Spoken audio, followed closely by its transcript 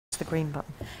the green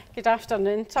button. Good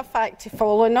afternoon. Tough act to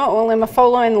follow. Not only am I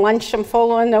following lunch, I'm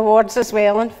following the awards as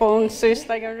well and following Sue's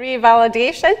thing on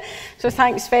revalidation. So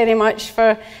thanks very much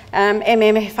for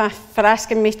MMF for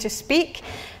asking me to speak.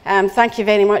 Thank you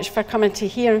very much for coming to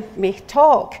hear me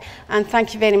talk, and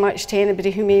thank you very much to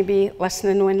anybody who may be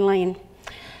listening online.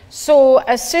 So,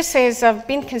 as Sue says, I've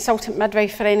been consultant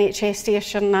midwife for NHS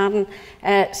Ayrshire and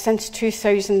Arran since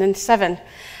 2007.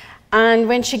 And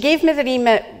when she gave me the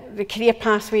remit, the career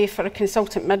pathway for a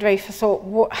consultant midwife, I thought,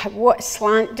 what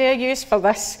slant do I use for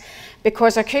this?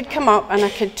 Because I could come up and I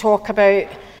could talk about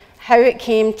how it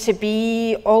came to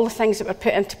be, all the things that were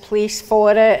put into place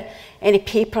for it, any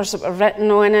papers that were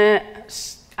written on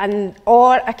it,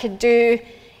 or I could do,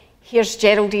 here's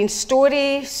Geraldine's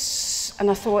story,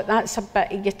 and I thought that's a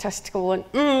bit egotistical,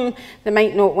 and they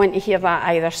might not want to hear that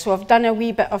either. So I've done a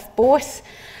wee bit of both.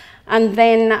 And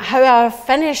then how I've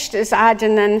finished is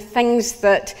adding in things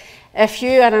that if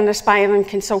you are an aspiring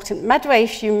consultant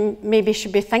midwife, you maybe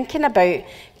should be thinking about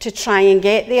to try and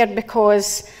get there,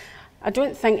 because I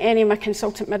don't think any of my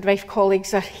consultant midwife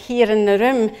colleagues are here in the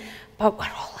room, but we're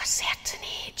all a certain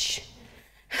age.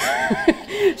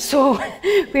 So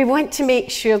we want to make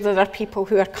sure that there are people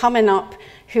who are coming up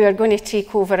who are going to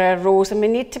take over our roles, and we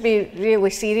need to be really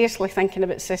seriously thinking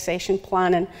about succession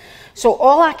planning. So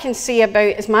all I can say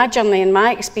about is my journey and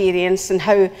my experience, and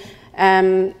how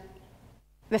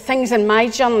the things in my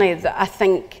journey that I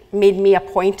think made me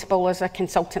appointable as a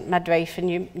consultant midwife, and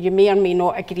you may or may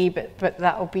not agree, but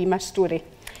that'll be my story.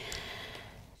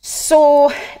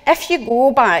 So if you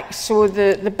go back, so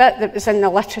the bit that was in the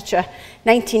literature,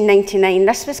 1999,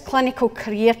 this was clinical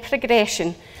career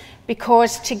progression,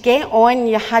 because to get on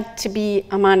you had to be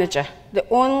a manager. The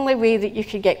only way that you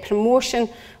could get promotion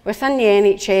within the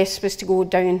NHS was to go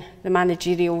down the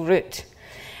managerial route.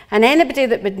 And anybody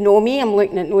that would know me, I'm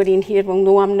looking at Noreen here, will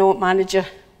know I'm not manager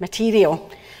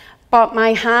material. But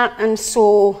my heart and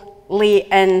soul lay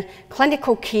in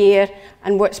clinical care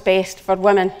and what's best for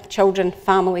women, children,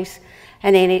 families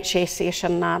in NHS Ayrshire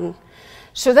and Arran.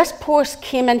 So this post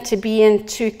came into being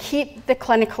to keep the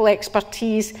clinical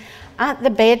expertise at the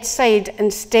bedside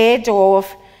instead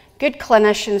of good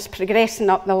clinicians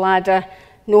progressing up the ladder,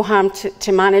 no harm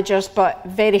to managers, but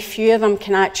very few of them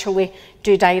can actually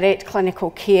do direct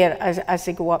clinical care as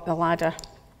they go up the ladder.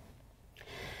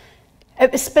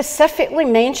 It was specifically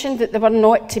mentioned that they were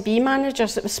not to be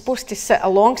managers. It was supposed to sit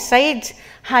alongside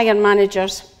higher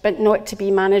managers, but not to be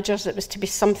managers. It was to be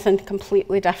something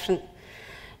completely different.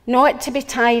 Not to be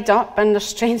tied up in their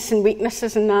strengths and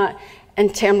weaknesses and that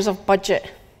in terms of budget.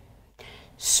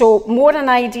 So more an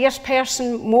ideas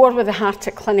person, more with a heart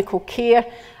at clinical care,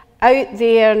 out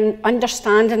there and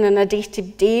understanding on a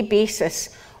day-to-day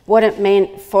basis what it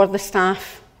meant for the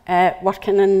staff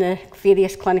working in the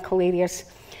various clinical areas,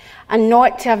 and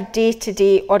not to have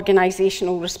day-to-day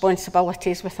organisational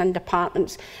responsibilities within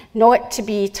departments, not to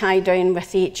be tied down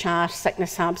with HR,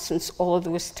 sickness absence, all of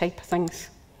those type of things.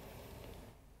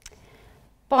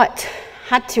 But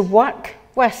had to work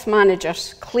with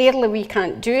managers. Clearly we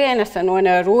can't do anything on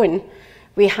our own.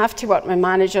 We have to work with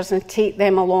managers and take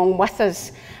them along with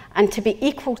us, and to be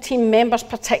equal team members,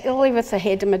 particularly with the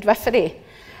head of midwifery,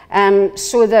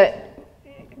 so that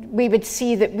we would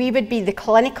see that we would be the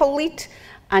clinical lead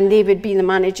and they would be the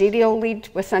managerial lead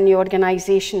within the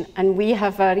organisation, and we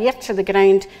have our ear to the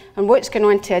ground on what's going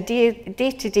on to a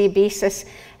day-to-day basis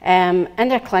in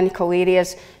our clinical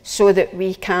areas, so that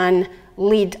we can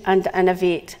lead and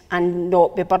innovate and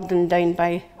not be burdened down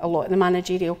by a lot of the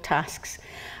managerial tasks.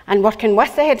 And working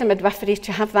with the head of midwifery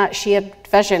to have that shared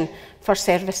vision for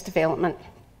service development.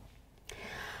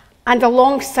 And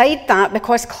alongside that,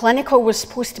 because clinical was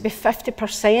supposed to be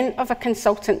 50% of a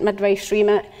consultant midwife's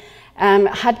remit,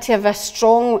 had to have a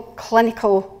strong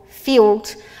clinical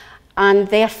field, and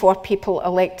therefore people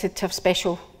elected to have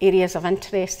special areas of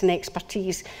interest and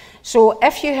expertise. So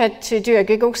if you had to do a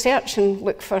Google search and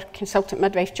look for consultant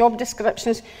midwife job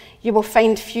descriptions, you will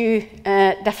find few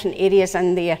different areas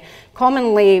in there.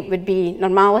 Commonly would be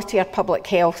normality or public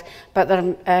health, but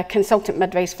there are consultant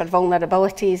midwives for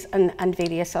vulnerabilities and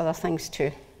various other things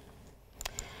too.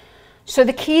 So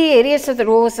the key areas of the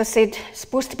role, as I said,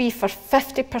 supposed to be for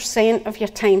 50% of your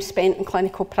time spent in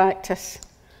clinical practice.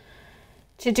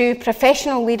 To do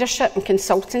professional leadership and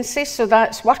consultancy, so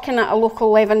that's working at a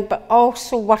local level, but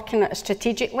also working at a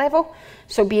strategic level,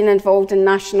 so being involved in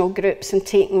national groups and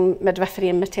taking midwifery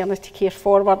and maternity care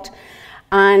forward,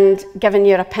 and giving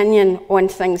your opinion on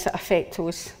things that affect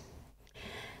those.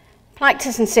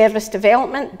 Practice and service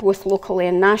development, both locally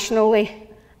and nationally,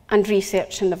 and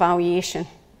research and evaluation.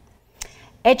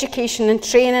 Education and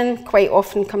training quite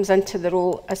often comes into the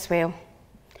role as well.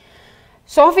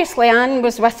 So obviously Anne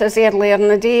was with us earlier in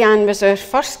the day. Anne was our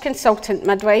first consultant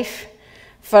midwife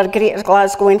for Greater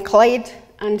Glasgow and Clyde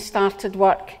and started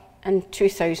work in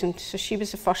 2000, so she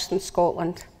was the first in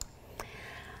Scotland.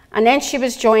 And then she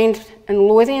was joined in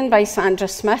Lothian by Sandra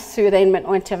Smith, who then went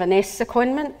on to have an S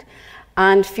secondment,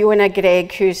 and Fiona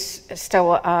Gregg, who's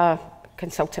still a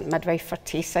consultant midwife for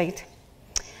Tayside.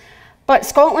 But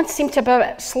Scotland seemed to be a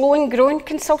bit slow in growing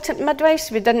consultant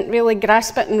midwives. We didn't really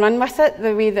grasp it and run with it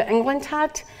the way that England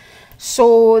had.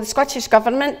 So the Scottish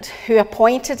Government, who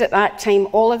appointed at that time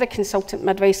all of the consultant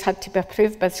midwives, had to be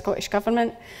approved by the Scottish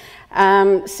Government,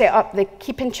 set up the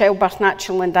Keeping Childbirth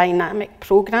Natural and Dynamic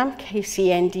Programme,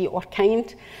 KCND or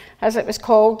KIND as it was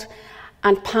called,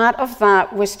 and part of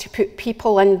that was to put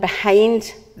people in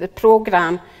behind the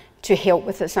programme to help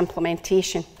with its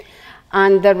implementation.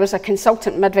 And there was a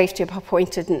consultant midwife to be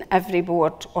appointed in every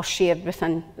board or shared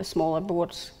within the smaller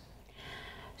boards.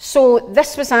 So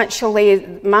this was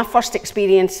actually my first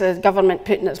experience of government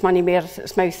putting its money where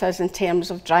its mouth is in terms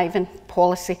of driving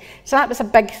policy. So that was a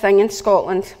big thing in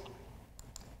Scotland.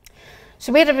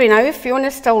 So where are we now?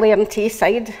 Fiona's still there in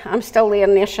Tayside. I'm still there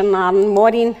in Ayrshire and Arran.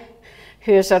 Maureen,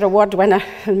 who is our award winner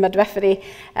in midwifery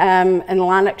in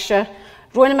Lanarkshire.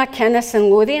 Rona McInnes in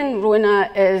Lothian.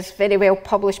 Rona is very well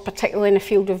published, particularly in the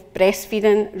field of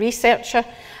breastfeeding researcher,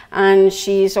 and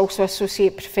she's also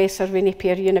Associate Professor with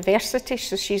Napier University,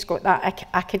 so she's got that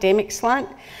academic slant.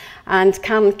 And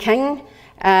Karen King,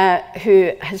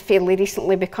 who has fairly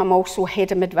recently become also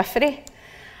Head of Midwifery,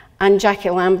 and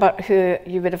Jackie Lambert, who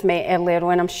you would have met earlier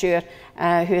on, I'm sure,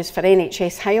 who is for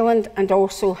NHS Highland and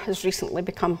also has recently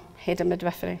become Head of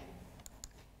Midwifery.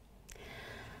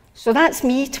 So that's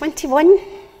me, 21.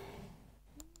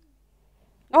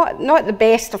 Not the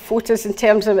best of photos in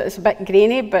terms of it's a bit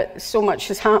grainy, but so much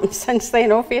has happened since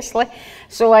then, obviously.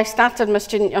 So I started my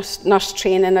student nurse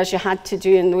training, as you had to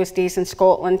do in those days in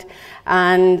Scotland,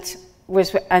 and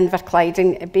was in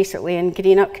Inverclyde, basically in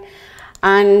Greenock.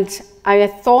 And I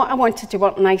thought I wanted to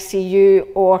work in ICU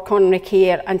or coronary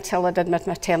care until I did my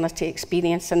maternity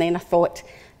experience, and then I thought,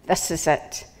 this is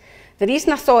it. The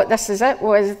reason I thought this is it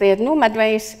was they had no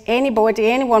midwives, any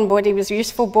one body was a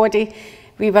useful body.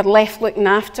 We were left looking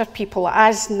after people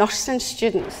as nursing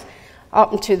students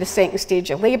up into the second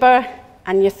stage of labour,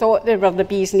 and you thought they were the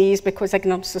bee's knees because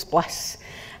ignorance is bliss.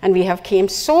 And we have came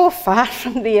so far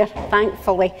from there,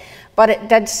 thankfully, but it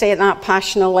did set that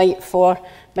passion alight for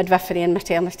midwifery and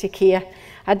maternity care.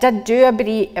 I did do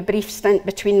a brief stint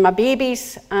between my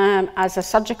babies as a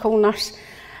surgical nurse,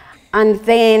 and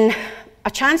then a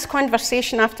chance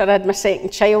conversation after I had my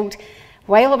second child,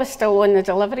 while I was still on the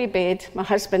delivery bed, my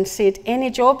husband said, any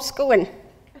jobs going?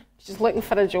 She's looking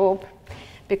for a job,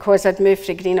 because I'd moved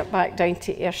from Greenock back down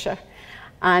to Ayrshire.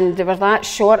 And they were that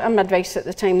short of midwives at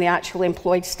the time, they actually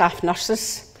employed staff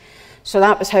nurses. So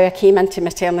that was how I came into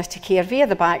maternity care, via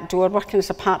the back door, working as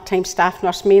a part-time staff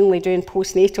nurse, mainly doing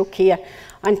postnatal care,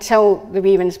 until the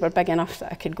wee ones were big enough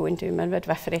that I could go and do my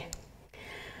midwifery.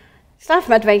 Staff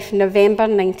midwife in November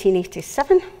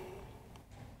 1987.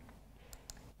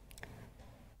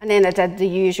 And then I did the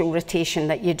usual rotation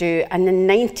that you do. And in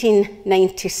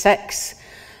 1996,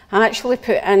 I actually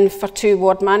put in for 2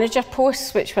 ward manager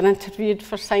posts, which were interviewed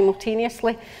for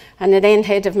simultaneously. And the then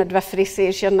head of midwifery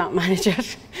says, you're not manager.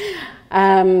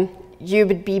 You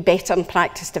would be better in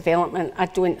practice development. I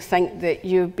don't think that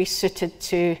you would be suited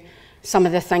to some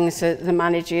of the things, the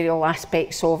managerial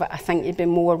aspects of it. I think you'd be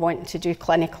more wanting to do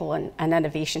clinical and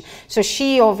innovation. So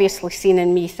she obviously seen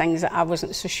in me things that I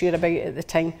wasn't so sure about at the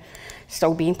time,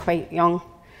 still being quite young.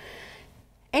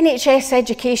 NHS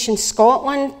Education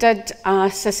Scotland did a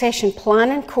succession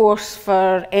planning course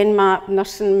for NMAP,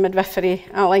 nursing, midwifery,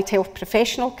 allied health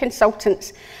professional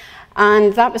consultants.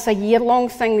 And that was a year-long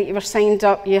thing that you were signed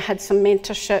up. You had some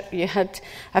mentorship, you had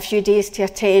a few days to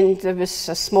attend, there was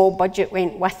a small budget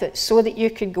went with it, so that you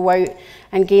could go out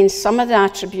and gain some of the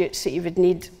attributes that you would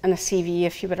need in a CV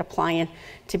if you were applying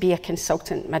to be a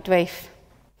consultant midwife.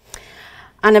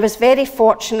 And I was very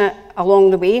fortunate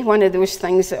along the way, one of those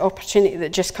things, the opportunity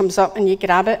that just comes up and you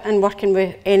grab it, and working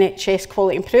with NHS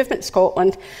Quality Improvement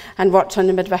Scotland, and worked on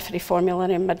the midwifery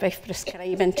formulary and midwife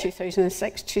prescribe in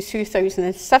 2006 to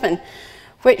 2007,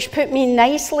 which put me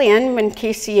nicely in when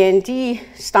KCND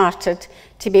started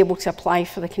to be able to apply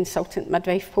for the consultant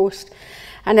midwife post.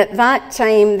 And at that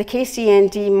time, the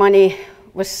KCND money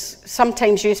was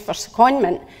sometimes used for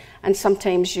secondment, and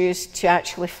sometimes used to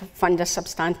actually fund a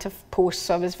substantive post.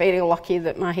 So I was very lucky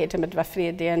that my head of midwifery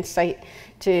had the insight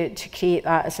to create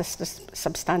that as a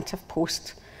substantive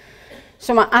post.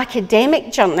 So my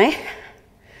academic journey,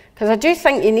 because I do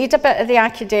think you need a bit of the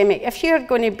academic. If you're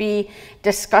going to be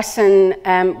discussing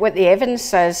what the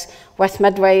evidence is with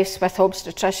midwives, with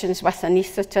obstetricians, with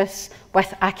anaesthetists,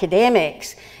 with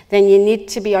academics, then you need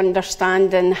to be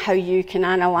understanding how you can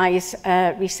analyse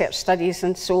research studies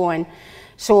and so on.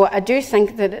 So I do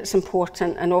think that it's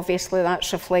important, and obviously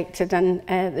that's reflected in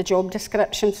the job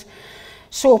descriptions.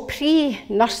 So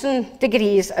pre-nursing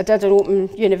degrees, I did an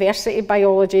Open University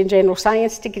Biology and General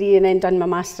Science degree, and then done my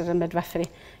Master in Midwifery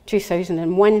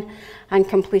 2001, and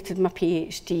completed my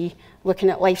PhD looking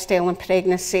at lifestyle and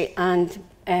pregnancy and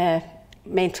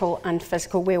mental and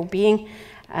physical well-being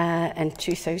in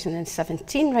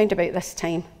 2017, round about this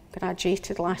time.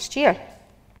 Graduated last year.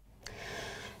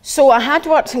 So I had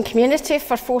worked in community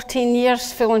for 14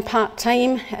 years, full and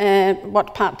part-time.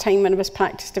 Worked part-time when I was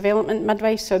practice development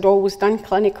midwife, so I'd always done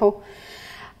clinical.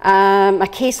 My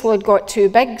caseload got too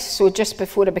big, so just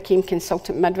before I became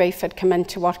consultant midwife, I'd come in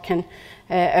to work in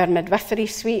our midwifery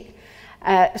suite.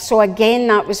 So again,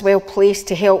 that was well placed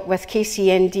to help with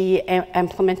KCND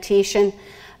implementation.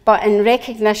 But in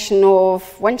recognition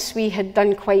of, once we had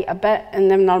done quite a bit in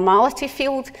the normality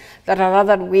field, there are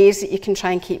other ways that you can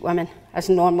try and keep women as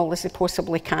normal as they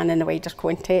possibly can in a wider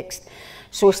context.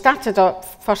 So I started up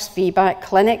first VBAC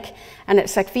clinic, and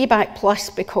it's like VBAC Plus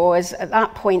because at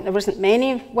that point there wasn't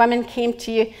many women came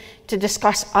to you to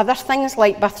discuss other things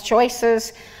like birth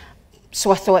choices.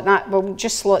 So I thought that we'll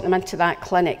just slot them into that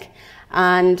clinic.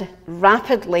 And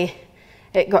rapidly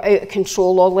it got out of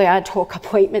control, all the ad hoc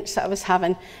appointments that I was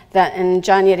having, that in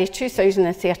January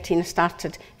 2013 I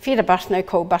started Fear of Birth, now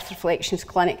called Birth Reflections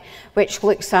Clinic, which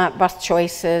looks at birth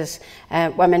choices,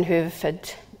 women who've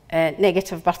had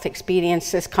negative birth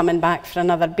experiences coming back for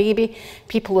another baby.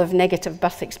 People with negative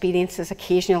birth experiences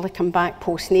occasionally come back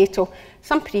postnatal,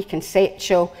 some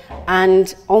preconceptual,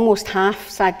 and almost half,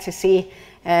 sad to say,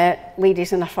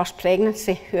 ladies in their first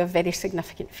pregnancy who have very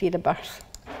significant fear of birth.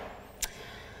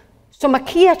 So my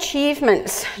key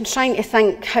achievements, I'm trying to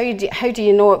think, how do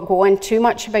you not go on too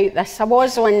much about this? I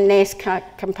was on NESCA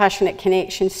Compassionate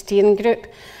Connection Steering Group.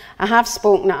 I have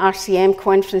spoken at RCM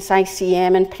conference,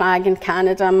 ICM in Prague in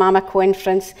Canada, Mama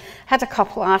conference, had a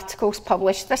couple of articles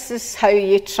published. This is how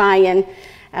you try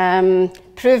and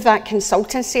prove that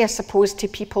consultancy, I suppose, to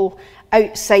people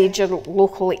outside your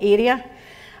local area.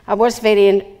 I was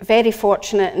very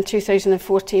fortunate in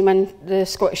 2014 when the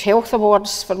Scottish Health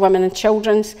Awards for Women and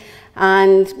Children's,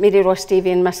 and Mary Ross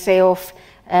Davey and myself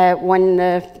won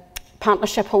the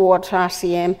Partnership Award for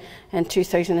RCM in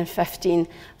 2015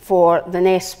 for the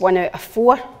NES 1 out of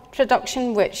 4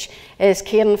 production, which is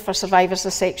caring for survivors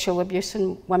of sexual abuse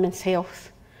in women's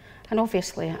health. And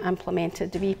obviously I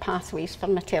implemented the wee pathways for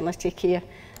maternity care,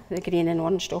 the green and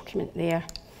orange document there.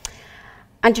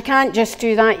 And you can't just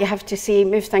do that, you have to say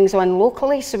move things on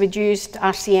locally. So we'd used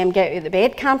RCM Get Out of the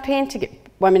Bed campaign to get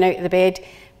women out of the bed,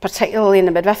 particularly in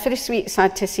the midwifery suite,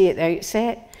 sad to say at the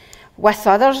outset. With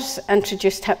others,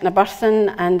 introduced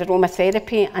hypnobirthing and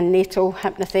aromatherapy and natal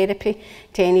hypnotherapy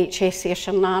to NHS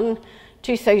Ayrshire and Arran.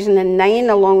 2009,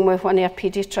 along with one of our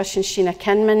paediatricians, Sheena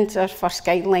Kinmond, our first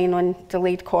guideline on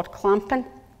delayed cord clamping.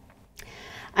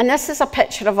 And this is a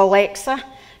picture of Alexa,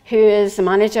 who is the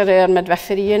manager of our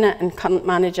midwifery unit and current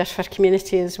manager for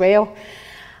community as well.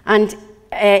 And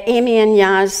Amy and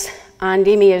Yaz, and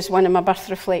Amy is one of my Birth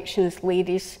Reflections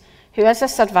ladies, who is a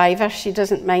survivor. She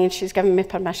doesn't mind, she's given me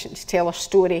permission to tell her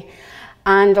story.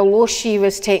 And although she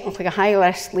was technically a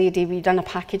high-risk lady, we've done a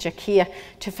package of care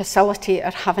to facilitate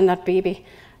her having her baby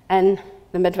in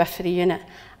the midwifery unit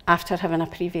after having a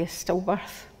previous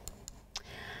stillbirth.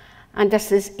 And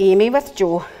this is Amy with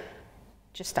Jo,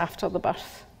 just after the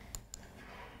birth.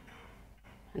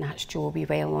 And that's Jo will be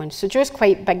well on. So Jo's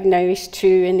quite big now, he's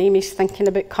 2, and Amy's thinking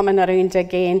about coming around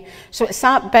again. So it's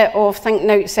that bit of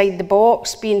thinking outside the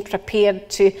box, being prepared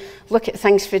to look at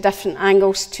things from different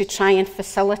angles to try and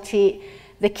facilitate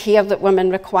the care that women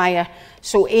require.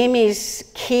 So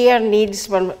Amy's care needs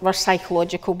were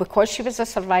psychological because she was a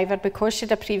survivor, because she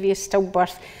had a previous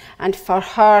stillbirth, and for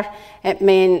her it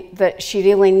meant that she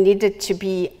really needed to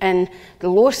be in the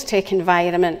lowest tech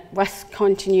environment with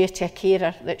continuity of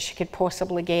carer that she could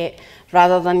possibly get,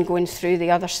 rather than going through the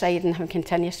other side and having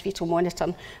continuous fetal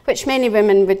monitoring, which many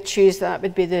women would choose. That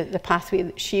would be the pathway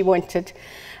that she wanted.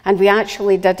 And we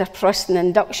actually did a trust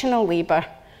and inductional labour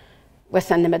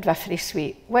within the midwifery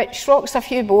suite, which rocks a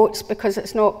few boats because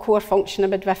it's not core function of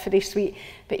midwifery suite,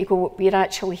 but you go, we're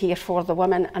actually here for the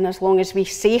women, and as long as we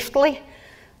safely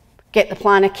get the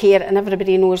plan of care and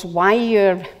everybody knows why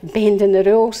you're bending the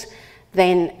rules,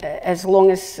 then as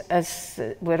long as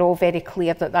we're all very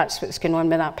clear that that's what's going on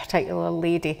with that particular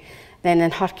lady, then in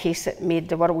her case it made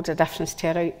the world of difference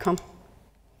to her outcome.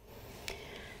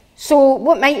 So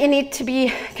what might you need to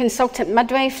be consultant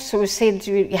midwife? So we said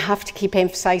you have to keep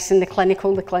emphasising the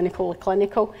clinical, the clinical, the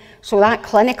clinical. So that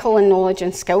clinical and knowledge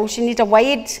and skills, you need a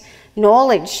wide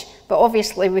knowledge, but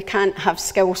obviously we can't have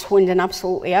skills honed in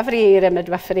absolutely every area of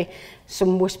midwifery, so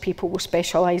most people will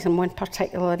specialise in one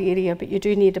particular area, but you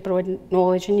do need a broad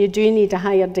knowledge and you do need a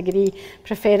higher degree,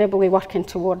 preferably working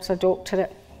towards a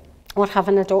doctorate or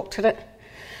having a doctorate.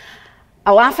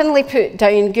 I laughingly put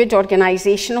down good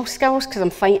organisational skills because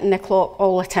I'm fighting the clock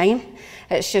all the time.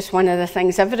 It's just one of the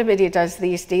things everybody does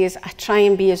these days. I try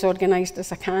and be as organised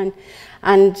as I can.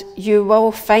 And you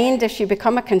will find if you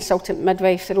become a consultant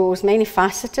midwife, the role is many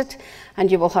faceted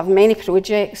and you will have many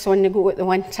projects on the go at the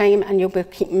one time and you'll be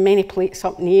keeping many plates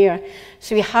up in the air.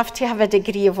 So you have to have a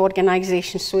degree of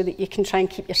organisation so that you can try and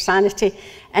keep your sanity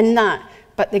in that.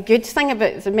 But the good thing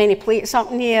about the many plates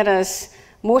up in the air is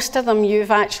most of them you've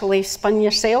actually spun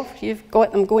yourself, you've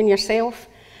got them going yourself,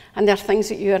 and there are things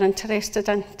that you are interested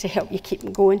in to help you keep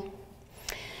them going.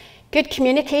 Good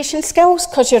communication skills,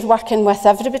 because you're working with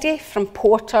everybody from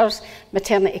porters,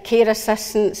 maternity care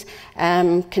assistants,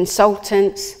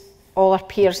 consultants, all our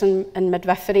peers in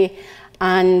midwifery,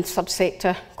 and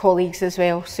subsector colleagues as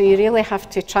well. So you really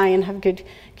have to try and have good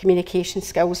communication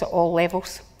skills at all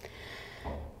levels.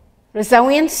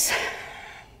 Resilience,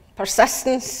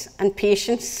 persistence and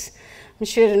patience. I'm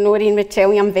sure Noreen would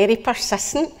tell you I'm very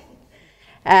persistent.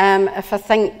 If I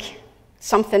think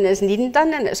something is needing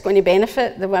done and it's going to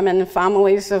benefit the women and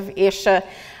families of Ayrshire,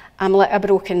 I'm like a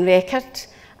broken record.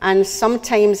 And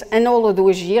sometimes in all of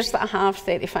those years that I have,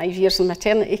 35 years in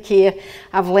maternity care,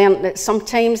 I've learnt that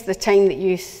sometimes the time that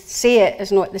you say it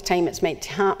is not the time it's meant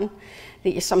to happen,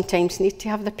 that you sometimes need to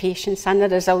have the patience and the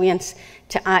resilience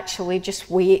to actually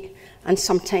just wait. And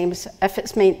sometimes, if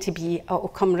it's meant to be, it'll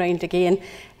come round again.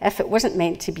 If it wasn't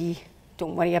meant to be,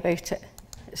 don't worry about it.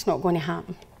 It's not going to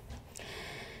happen.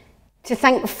 To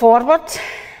think forward,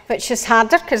 which is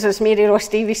harder, because as Mary Ross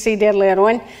Davies said earlier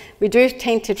on, we do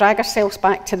tend to drag ourselves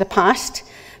back to the past,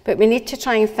 but we need to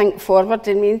try and think forward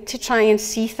and we need to try and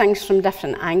see things from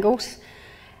different angles.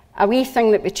 A wee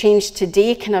thing that we change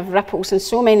today can have ripples in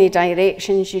so many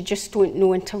directions, you just don't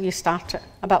know until you start it.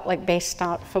 A bit like Best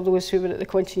Start, for those who were at the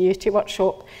continuity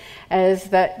workshop, is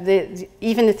that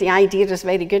even if the idea is a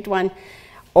very good one,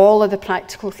 all of the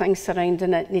practical things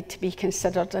surrounding it need to be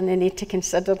considered, and they need to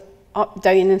consider up,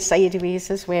 down and sideways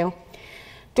as well.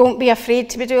 Don't be afraid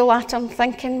to be doing lateral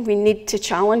thinking. We need to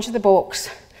challenge the box.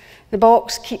 The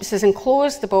box keeps us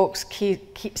enclosed, the box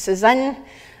keeps us in.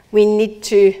 We need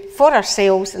to, for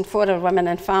ourselves and for our women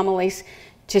and families,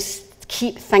 just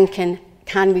keep thinking,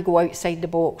 can we go outside the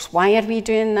box? Why are we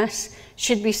doing this?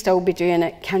 Should we still be doing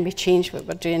it? Can we change what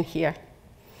we're doing here?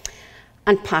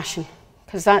 And passion,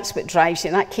 because that's what drives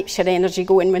you. That keeps your energy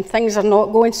going. When things are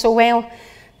not going so well,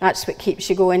 that's what keeps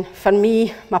you going. For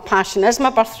me, my passion is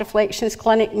my birth reflections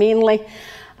clinic mainly,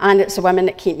 and it's the women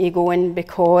that keep me going,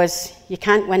 because you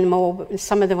can't win them all, but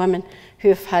some of the women who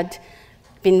have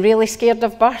been really scared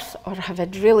of birth or have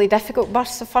had really difficult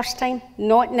births the first time,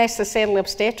 not necessarily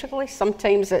obstetrically,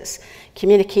 sometimes it's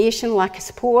communication, lack of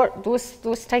support,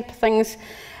 those type of things.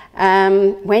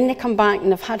 When they come back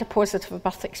and they've had a positive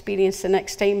birth experience the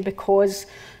next time, because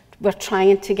we're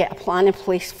trying to get a plan in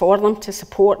place for them, to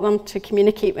support them, to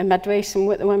communicate with midwives and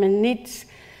what the woman needs,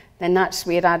 then that's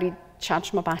where I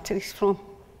recharge my batteries from.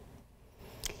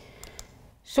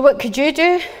 So what could you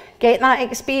do? Get that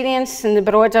experience in the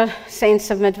broader sense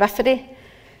of midwifery.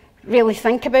 Really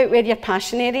think about where your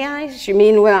passion area is. You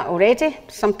may know that already.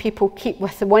 Some people keep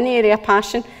with the one area of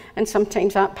passion, and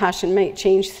sometimes that passion might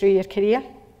change through your career.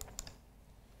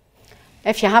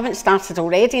 If you haven't started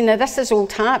already, now this is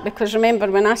old hat, because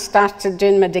remember when I started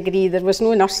doing my degree, there was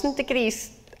no nursing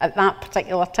degrees at that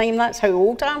particular time. That's how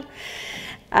old I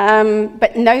am.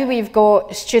 But now we've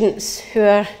got students who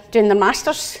are doing their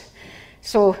masters.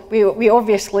 So we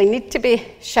obviously need to be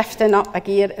shifting up a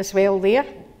gear as well there.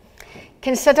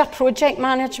 Consider project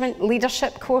management,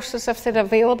 leadership courses if they're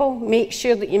available. Make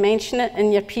sure that you mention it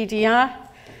in your PDR.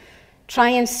 Try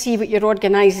and see what your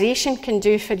organisation can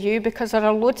do for you, because there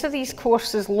are loads of these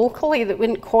courses locally that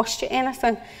wouldn't cost you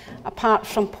anything, apart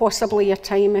from possibly your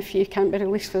time if you can't be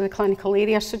released for the clinical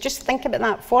area. So just think about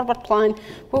that forward plan.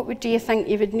 What do you think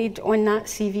you would need on that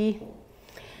CV?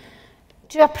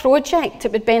 Do a project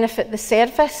that would benefit the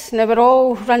service. Now we're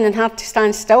all running hard to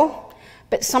stand still,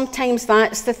 but sometimes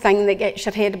that's the thing that gets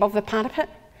your head above the parapet,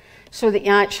 so that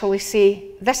you actually say,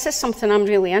 this is something I'm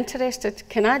really interested.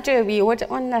 Can I do a wee audit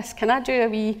on this? Can I do a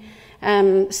wee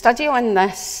study on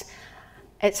this?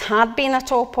 It's hard being a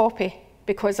tall poppy,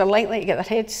 because they're likely to get their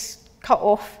heads cut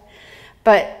off,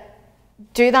 but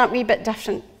do that wee bit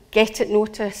different. get it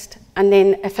noticed, and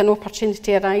then if an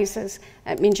opportunity arises,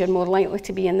 it means you're more likely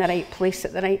to be in the right place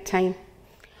at the right time.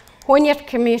 Hone your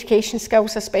communication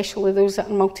skills, especially those that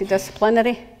are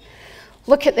multidisciplinary.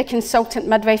 Look at the consultant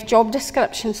midwife job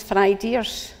descriptions for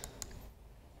ideas.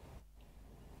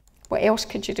 What else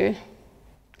could you do?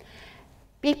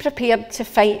 Be prepared to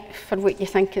fight for what you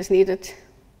think is needed.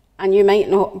 And you might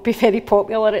not be very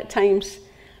popular at times,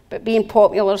 but being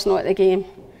popular is not the game.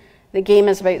 The game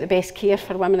is about the best care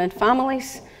for women and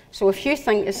families. So if you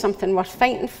think there's something worth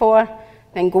fighting for,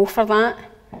 then go for that.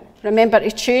 Remember to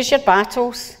choose your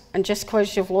battles, and just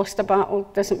because you've lost a battle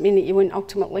doesn't mean that you won't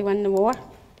ultimately win the war.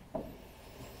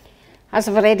 As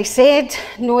I've already said,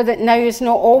 know that now is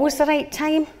not always the right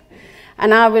time.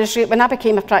 And when I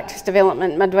became a practice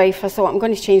development midwife, I thought, I'm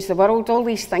going to change the world. All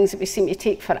these things that we seem to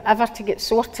take forever to get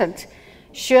sorted,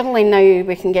 surely now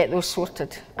we can get those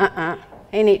sorted.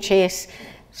 NHS,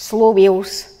 slow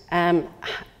wheels,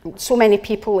 so many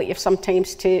people that you've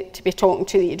sometimes to be talking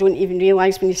to that you don't even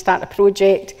realise when you start a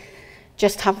project.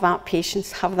 Just have that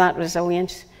patience, have that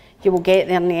resilience. You will get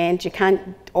there in the end. You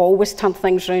can't always turn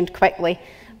things around quickly,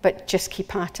 but just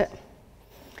keep at it.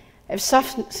 If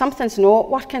something's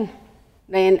not working,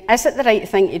 then is it the right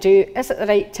thing to do? Is it the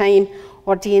right time?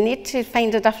 Or do you need to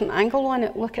find a different angle on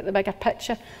it? Look at the bigger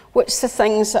picture. What's the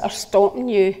things that are stopping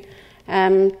you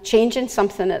changing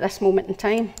something at this moment in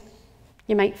time?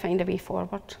 You might find a way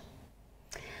forward.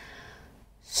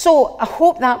 So I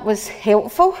hope that was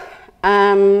helpful.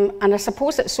 And I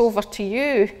suppose it's over to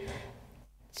you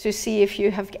to see if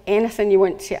you have anything you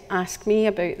want to ask me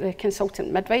about the consultant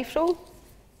midwife role.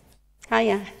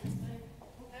 Hiya.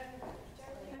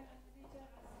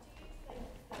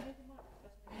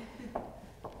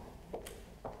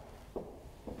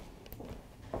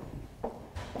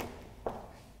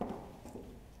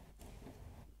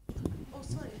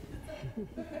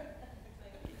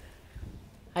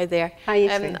 Hi there.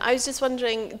 Hi, I was just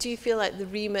wondering, do you feel like the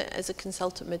remit as a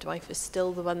consultant midwife is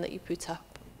still the one that you put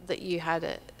up, that you had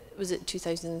it, was it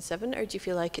 2007, or do you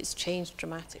feel like it's changed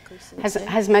dramatically since then?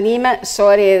 Has my remit,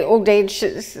 sorry, old age,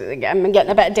 I'm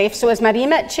getting a bit deaf, so has my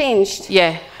remit changed?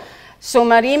 Yeah. So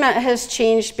my remit has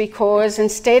changed because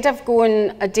instead of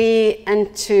going a day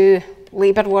into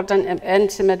labour ward,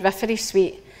 into midwifery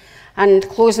suite, and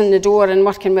closing the door and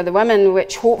working with the women,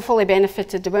 which hopefully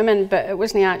benefited the women, but it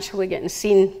wasn't actually getting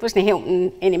seen, wasn't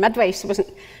helping any midwives, it wasn't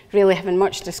really having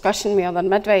much discussion with other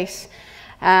midwives.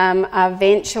 I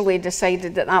eventually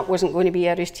decided that that wasn't going to be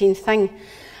a routine thing.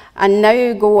 And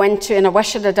now go into, and I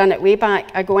wish I'd have done it way back,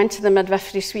 I go into the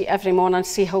midwifery suite every morning,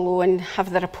 say hello and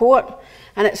have the report.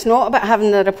 And it's not about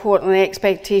having the report and the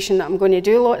expectation that I'm going to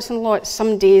do lots and lots.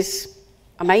 Some days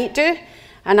I might do,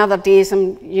 and other days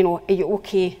I'm, you know, are you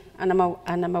okay? And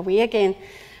I'm away again.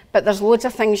 But there's loads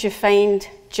of things you find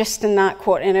just in that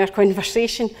quarter of an hour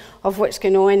conversation of what's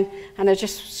going on, and I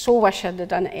just so wish I'd have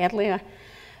done it earlier.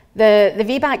 The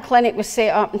VBAC clinic was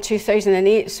set up in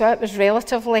 2008, so it was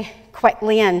relatively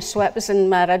quickly in, so it was in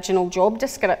my original job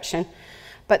description.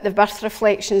 But the birth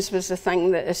reflections was the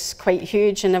thing that is quite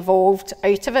huge and evolved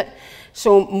out of it.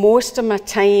 So most of my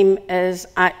time is,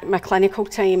 my clinical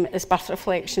time is birth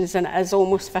reflections, and it is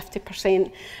almost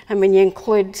 50%. And when you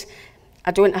include,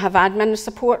 I don't have admin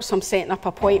support, so I'm setting up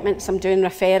appointments, I'm doing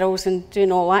referrals and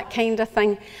doing all that kind of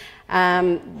thing.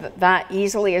 That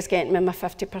easily is getting me my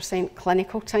 50%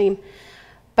 clinical time.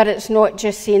 But it's not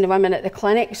just seeing the women at the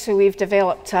clinic, so we've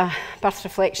developed a birth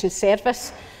reflection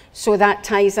service. So that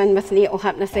ties in with natal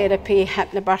hypnotherapy,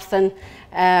 hypnobirthing,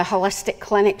 holistic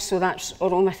clinics, so that's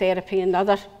aromatherapy and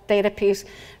other therapies,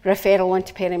 referral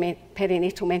into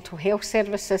perinatal mental health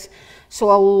services.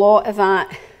 So a lot of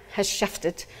that has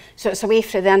shifted. So it's away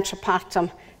from the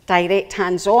intrapartum direct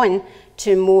hands-on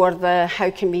to more the how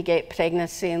can we get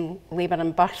pregnancy and labour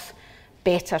and birth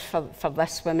better for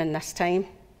this woman this time.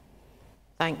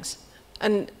 Thanks.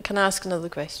 And can I ask another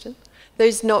question?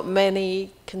 There's not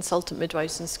many consultant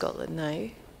midwives in Scotland now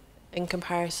in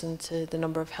comparison to the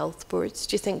number of health boards.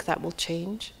 Do you think that will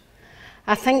change?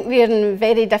 I think we're in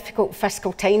very difficult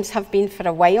fiscal times, have been for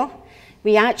a while.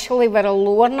 We actually were a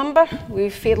lower number.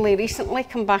 We've fairly recently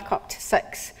come back up to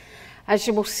 6. As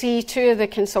you will see, 2 of the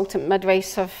consultant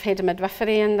midwives have head of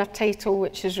midwifery in their title,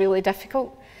 which is really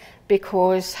difficult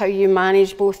because how you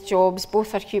manage both jobs,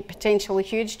 both are potentially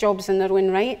huge jobs in their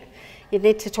own right. You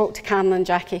need to talk to Karen and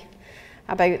Jackie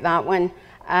about that one.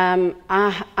 I'm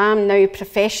now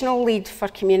professional lead for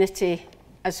community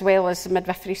as well as the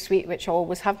midwifery suite, which I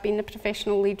always have been the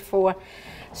professional lead for.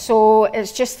 So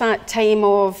it's just that time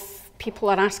of people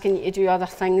are asking you to do other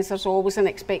things. There's always an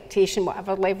expectation,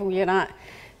 whatever level you're at,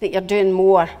 that you're doing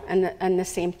more in the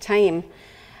same time.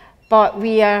 But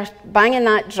we are banging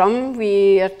that drum.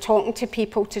 We are talking to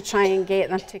people to try and get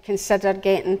them to consider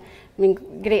getting, I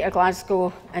mean, Greater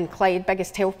Glasgow and Clyde,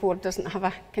 biggest health board, doesn't have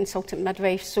a consultant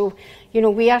midwife. So, you know,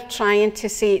 we are trying to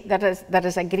say there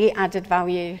is a great added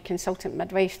value consultant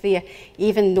midwife there,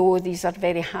 even though these are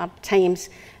very hard times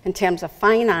in terms of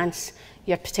finance,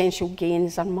 your potential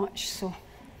gains are much. So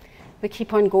we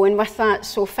keep on going with that.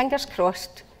 So fingers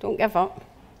crossed, don't give up.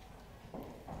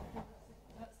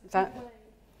 Is that?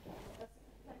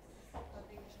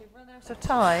 We've run out of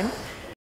time.